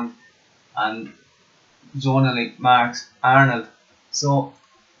around and zonally marks Arnold. So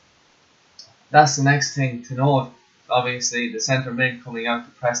that's the next thing to note. Obviously the centre mid coming out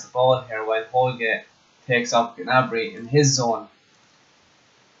to press the ball here, while Holgate takes up Gnabry in his zone.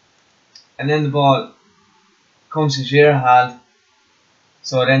 And then the ball comes to Girahal.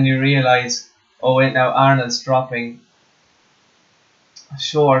 So then you realise, oh wait, now Arnold's dropping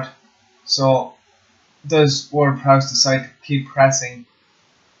short. So does Ward-Prowse decide to keep pressing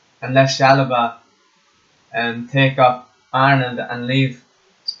and let Shalaba take up Arnold and leave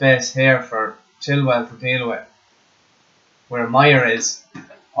space here for Chilwell to deal with where Meyer is,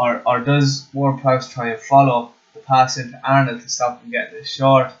 or does Ward-Prowse try and follow the pass into Arnold to stop him getting it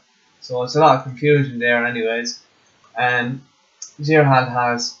short? So it's a lot of confusion there anyways. Girahal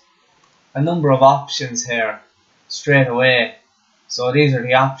has a number of options here straight away. So these are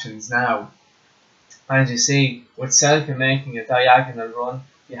the options now. As you see, with Selke making a diagonal run,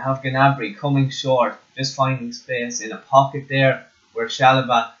 you have Gnabry coming short, just finding space in a pocket there where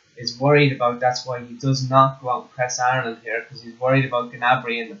Shalaba is worried about. That's why he does not go out and press Arnold here, because he's worried about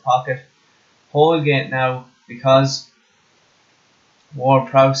Gnabry in the pocket. Holgate now, because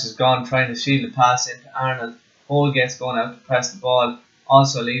Ward-Prowse is gone trying to shield the pass into Arnold, Holgate's going out to press the ball,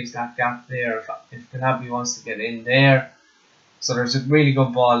 also leaves that gap there if Gnabry wants to get in there. So there's a really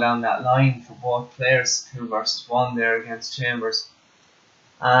good ball down that line for both players, 2 versus 1 there against Chambers.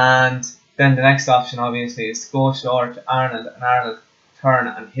 And then the next option obviously is to go short to Arnold, and Arnold turn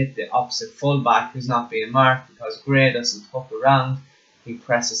and hit the opposite fullback who's not being marked, because Gray doesn't hook around, he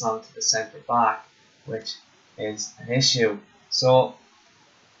presses onto the centre back, which is an issue. So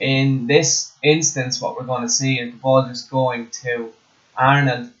in this instance what we're going to see is the ball just going to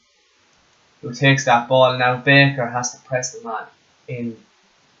Arnold, who takes that ball. Now Baker has to press the man in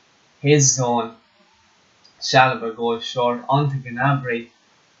his zone. Shalaba goes short onto Gnabry,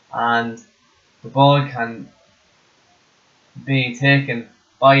 and the ball can be taken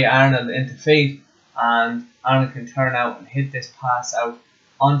by Arnold into feet, and Arnold can turn out and hit this pass out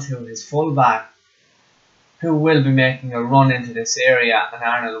onto his fullback, who will be making a run into this area, and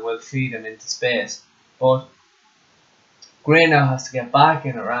Arnold will feed him into space. But Gray now has to get back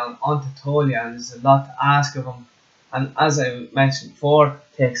in around onto Tolia, and there's a lot to ask of him, and as I mentioned before,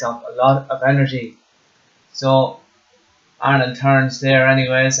 takes up a lot of energy. So Arnold turns there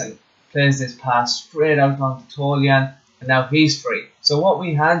anyways and plays this pass straight out onto Tolian, and now he's free. So what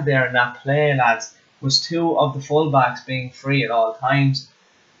we had there in that play, lads, was 2 of the fullbacks being free at all times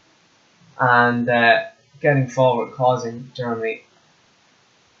and getting forward, causing Germany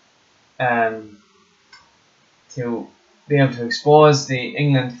to be able to expose the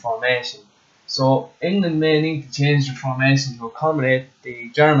England formation. So England may need to change their formation to accommodate the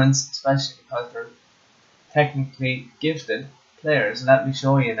Germans, especially because they're technically gifted players. Let me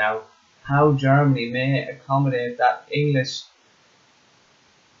show you now how Germany may accommodate that English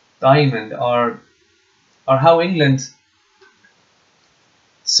diamond, or how England.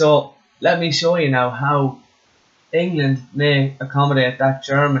 So let me show you now how England may accommodate that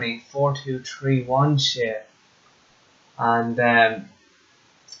Germany 4-2-3-1 shape, and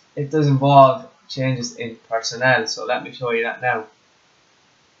it does involve changes in personnel. So let me show you that now.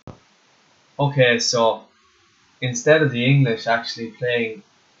 Okay, so instead of the English actually playing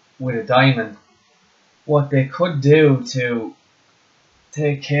with a diamond, what they could do to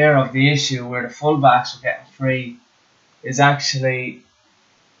take care of the issue where the fullbacks are getting free is actually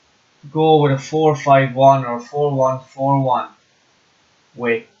go with a 4-5-1 or 4-1-4-1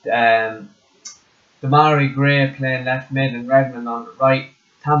 with Damari Gray playing left mid and Redmond on the right.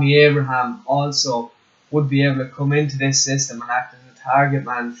 Tammy Abraham also would be able to come into this system and act as a target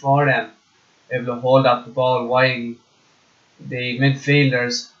man for them able to hold up the ball while the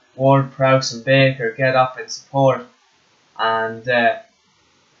midfielders Ward, Prowse and Baker get up in support, and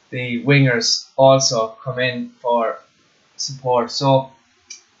the wingers also come in for support. So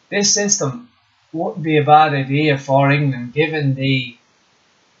this system wouldn't be a bad idea for England, given the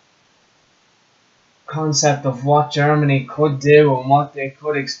concept of what Germany could do and what they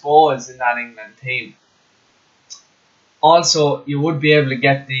could expose in that England team. Also, you would be able to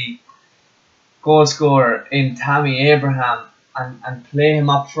get the goal scorer in Tammy Abraham and play him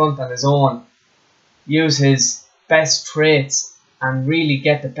up front on his own, use his best traits and really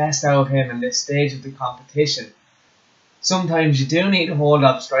get the best out of him in this stage of the competition. Sometimes you do need a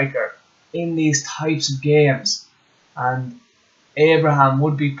hold-up striker in these types of games, and Abraham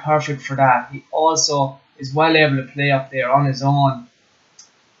would be perfect for that. He also is well able to play up there on his own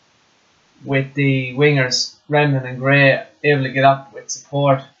with the wingers Redmond and Gray able to get up with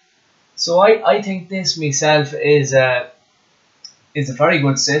support. So I think this myself is a very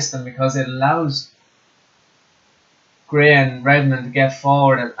good system, because it allows Gray and Redmond to get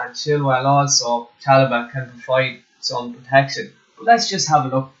forward, and Chilwell also, Chalobah, can provide some protection. But let's just have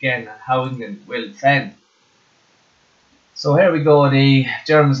a look again at how England will defend. So here we go. The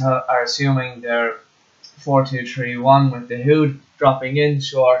Germans are assuming their 4-2-3-1 with the Hood dropping in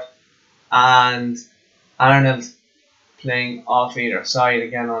short and Arnold playing off either side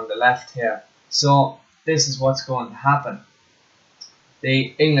again on the left here. So this is what's going to happen.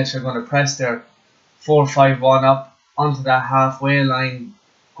 The English are going to press their 4-5-1 up onto that halfway line.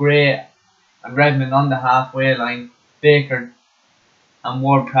 Gray and Redmond on the halfway line. Baker and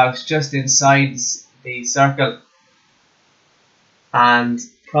Ward-Prowse just inside the circle, and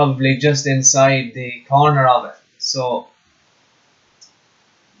probably just inside the corner of it. So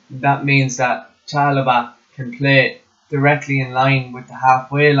that means that Chalobah can play directly in line with the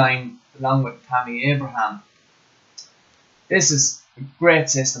halfway line along with Tammy Abraham. This is a great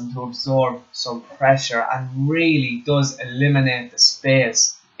system to absorb some pressure and really does eliminate the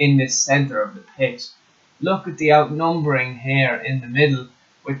space in the centre of the pitch. Look at the outnumbering here in the middle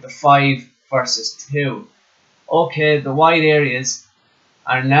with the 5 versus 2. Okay, the wide areas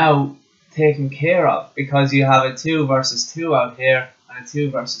are now taken care of because you have a 2 versus 2 out here and a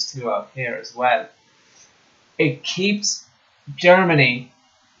 2 versus 2 out here as well. It keeps Germany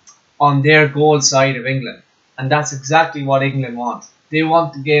on their goal side of England, and that's exactly what England want. They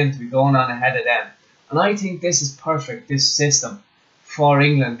want the game to be going on ahead of them, and I think this is perfect, this system, for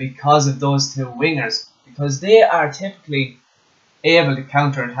England because of those 2 wingers, because they are typically able to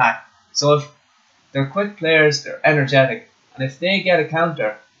counter-attack. So if they're quick players, they're energetic, and if they get a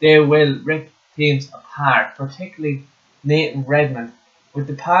counter, they will rip teams apart, particularly Nathan Redmond. With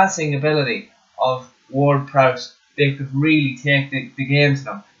the passing ability of Ward-Prowse, they could really take the game to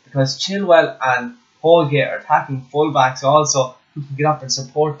them, because Chilwell and Holgate are attacking fullbacks also who can get up and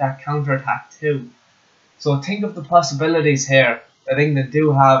support that counter-attack too. So think of the possibilities here that England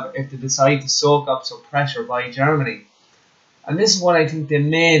do have if they decide to soak up some pressure by Germany. And this is what I think they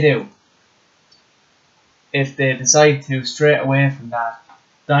may do if they decide to stray away from that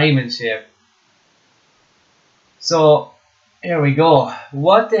diamond shape. So here we go.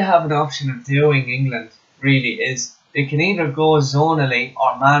 What they have an option of doing, England, really is they can either go zonally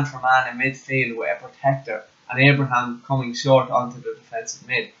or man for man in midfield with a protector and Abraham coming short onto the defensive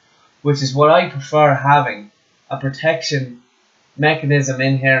mid, which is what I prefer, having a protection mechanism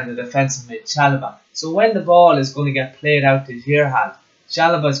in here in the defensive mid, Chalobah. So when the ball is going to get played out to Gerrard,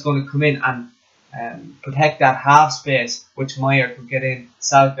 Chalobah is going to come in and protect that half space, which Meyer could get in,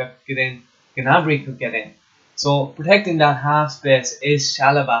 Salka could get in, Gnabry could get in. So protecting that half space is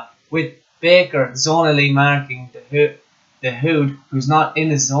Chalobah, with Baker zonally marking the Hood, who's not in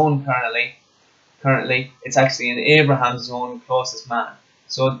his zone currently. It's actually in Abraham's zone, closest man.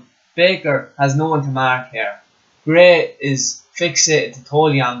 So Baker has no one to mark here. Gray is fixated to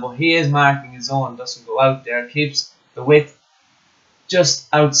Tolian, but he is marking his own, doesn't go out there, keeps the width just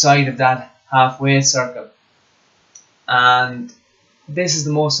outside of that halfway circle. And this is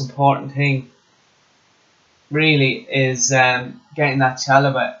the most important thing, really, is getting that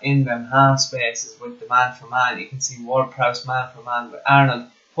Chalobah in them half spaces with the man for man. You can see Ward-Prowse man for man with Arnold,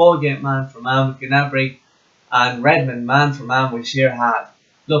 Holgate man for man with Gnabry, and Redmond man for man with Gerrard.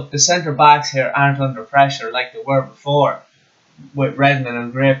 Look, the centre backs here aren't under pressure like they were before, with Redmond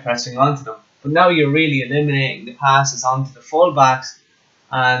and Gray pressing onto them. But now you're really eliminating the passes onto the full backs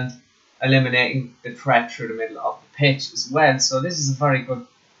and eliminating the threat through the middle of the pitch as well. So this is a very good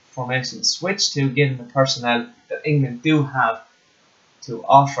formation to switch to, given the personnel that England do have to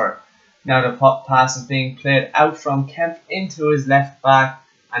offer. Now the pass is being played out from Kemp into his left back,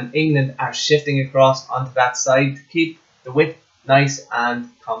 and England are shifting across onto that side to keep the width nice and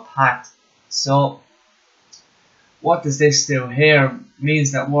compact. So what does this do here?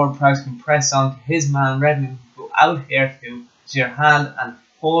 Means that Ward-Prowse can press on to his man Redmond, go out here to Girhan, and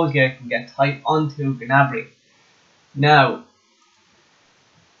Holgate can get tight onto Gnabry. Now,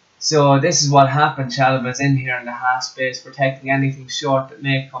 so this is what happened. Chalobah's in here in the half space, protecting anything short that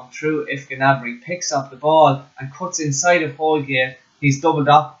may come through. If Gnabry picks up the ball and cuts inside of Holgate, he's doubled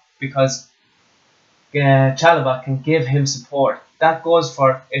up because Chalobah can give him support. That goes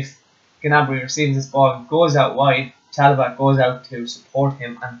for if Gnabry receives this ball and goes out wide, Chalobah goes out to support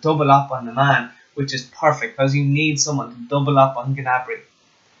him and double up on the man, which is perfect because you need someone to double up on Gnabry.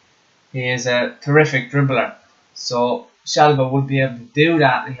 He is a terrific dribbler, so Chalobah would be able to do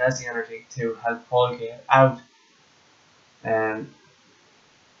that, and he has the energy to help Holgate out.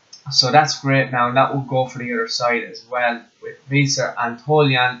 So that's great now, and that will go for the other side as well. With Visa and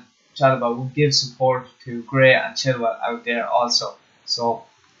Tolian, Chalobah will give support to Gray and Chilwell out there also. So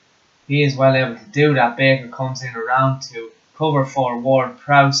he is well able to do that. Baker comes in around to cover for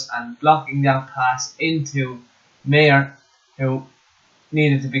Ward-Prowse and blocking that pass into Mayer, who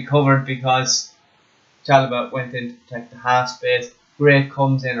needed to be covered because Chalobah went in to protect the half space. Gray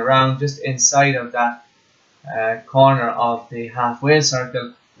comes in around just inside of that corner of the halfway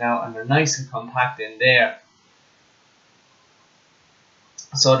circle now, and they're nice and compact in there.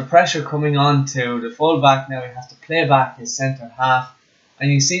 So the pressure coming on to the fullback now, he has to play back his centre half, and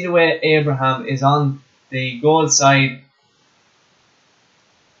you see the way Abraham is on the goal side,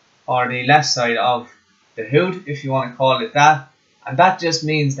 or the left side of the hood, if you want to call it that, and that just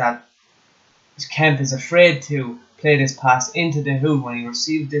means that Kemp is afraid to play this pass into the hood when he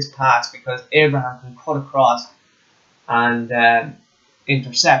receives this pass, because Abraham can cut across and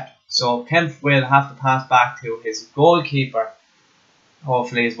intercept. So Kemp will have to pass back to his goalkeeper,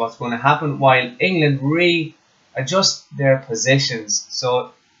 hopefully is what's going to happen, while England readjust their positions.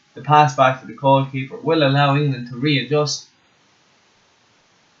 So the pass back to the goalkeeper will allow England to readjust,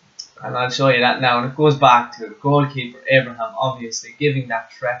 and I'll show you that now. And it goes back to the goalkeeper, Abraham, obviously giving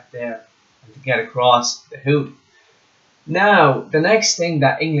that threat there and to get across the hoop. Now, the next thing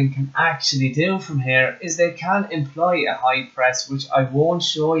that England can actually do from here is they can employ a high press, which I won't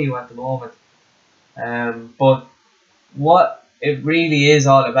show you at the moment. But what it really is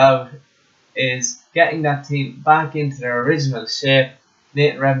all about is getting that team back into their original shape.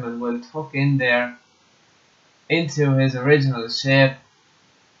 Nate Redmond will tuck in there into his original shape,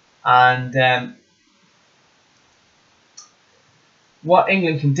 and what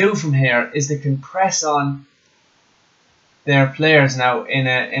England can do from here is they can press on their players now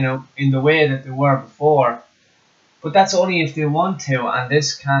in the way that they were before, but that's only if they want to. And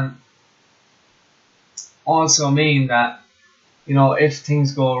this can also mean that, you know, if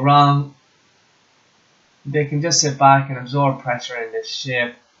things go wrong, they can just sit back and absorb pressure in this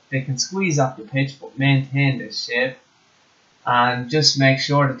shape. They can squeeze up the pitch but maintain this shape, and just make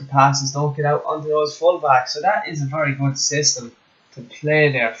sure that the passes don't get out onto those fullbacks. So that is a very good system to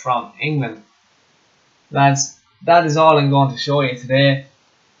play there from England. Lads, that is all I'm going to show you today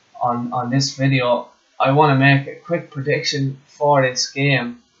on this video. I want to make a quick prediction for this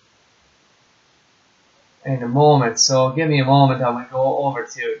game in a moment, so give me a moment. I will go over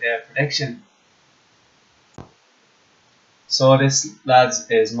to the prediction. So this, lads,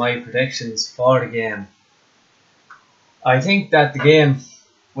 is my predictions for the game. I think that the game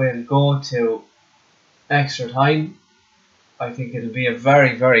will go to extra time. I think it'll be a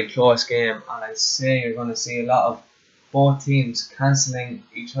very, very close game, and I say you're going to see a lot of both teams cancelling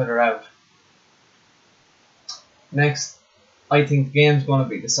each other out. Next, I think the game's going to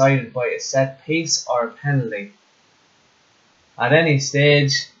be decided by a set piece or a penalty. At any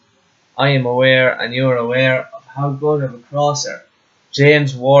stage, I am aware, and you're aware, of how good of a crosser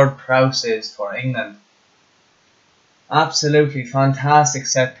James Ward-Prowse is for England. Absolutely fantastic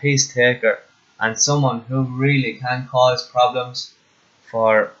set piece taker, and someone who really can cause problems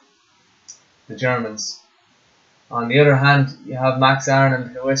for the Germans. On the other hand, you have Max Arnold,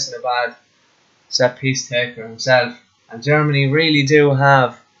 who isn't a bad set piece taker himself, and Germany really do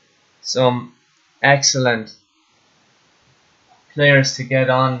have some excellent players to get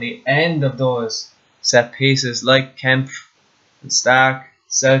on the end of those set pieces, like Kempf and Stark,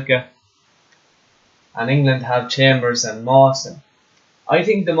 Selke, and England have Chambers and Mawson. I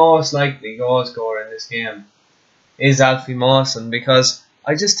think the most likely goal scorer in this game is Alfie Mawson, because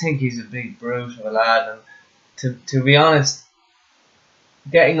I just think he's a big brute of a lad, and to be honest,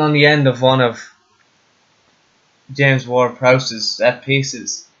 getting on the end of one of James Ward-Prowse's set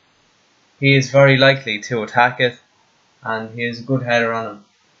pieces, he is very likely to attack it, and he is a good header on him.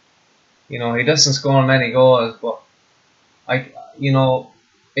 he doesn't score many goals, but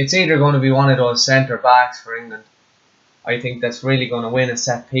it's either going to be one of those centre backs for England. I think that's really going to win a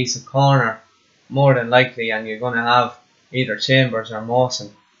set piece of corner more than likely, and you're going to have either Chambers or Mawson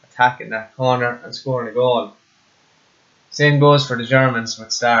attacking that corner and scoring a goal. Same goes for the Germans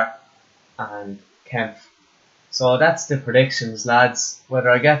with Stark and Kempf. So that's the predictions, lads. Whether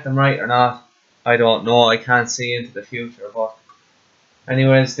I get them right or not, I don't know. I can't see into the future, but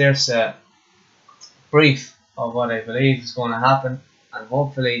anyways, there's a brief of what I believe is going to happen, and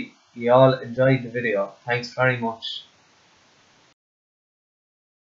hopefully you all enjoyed the video. Thanks very much.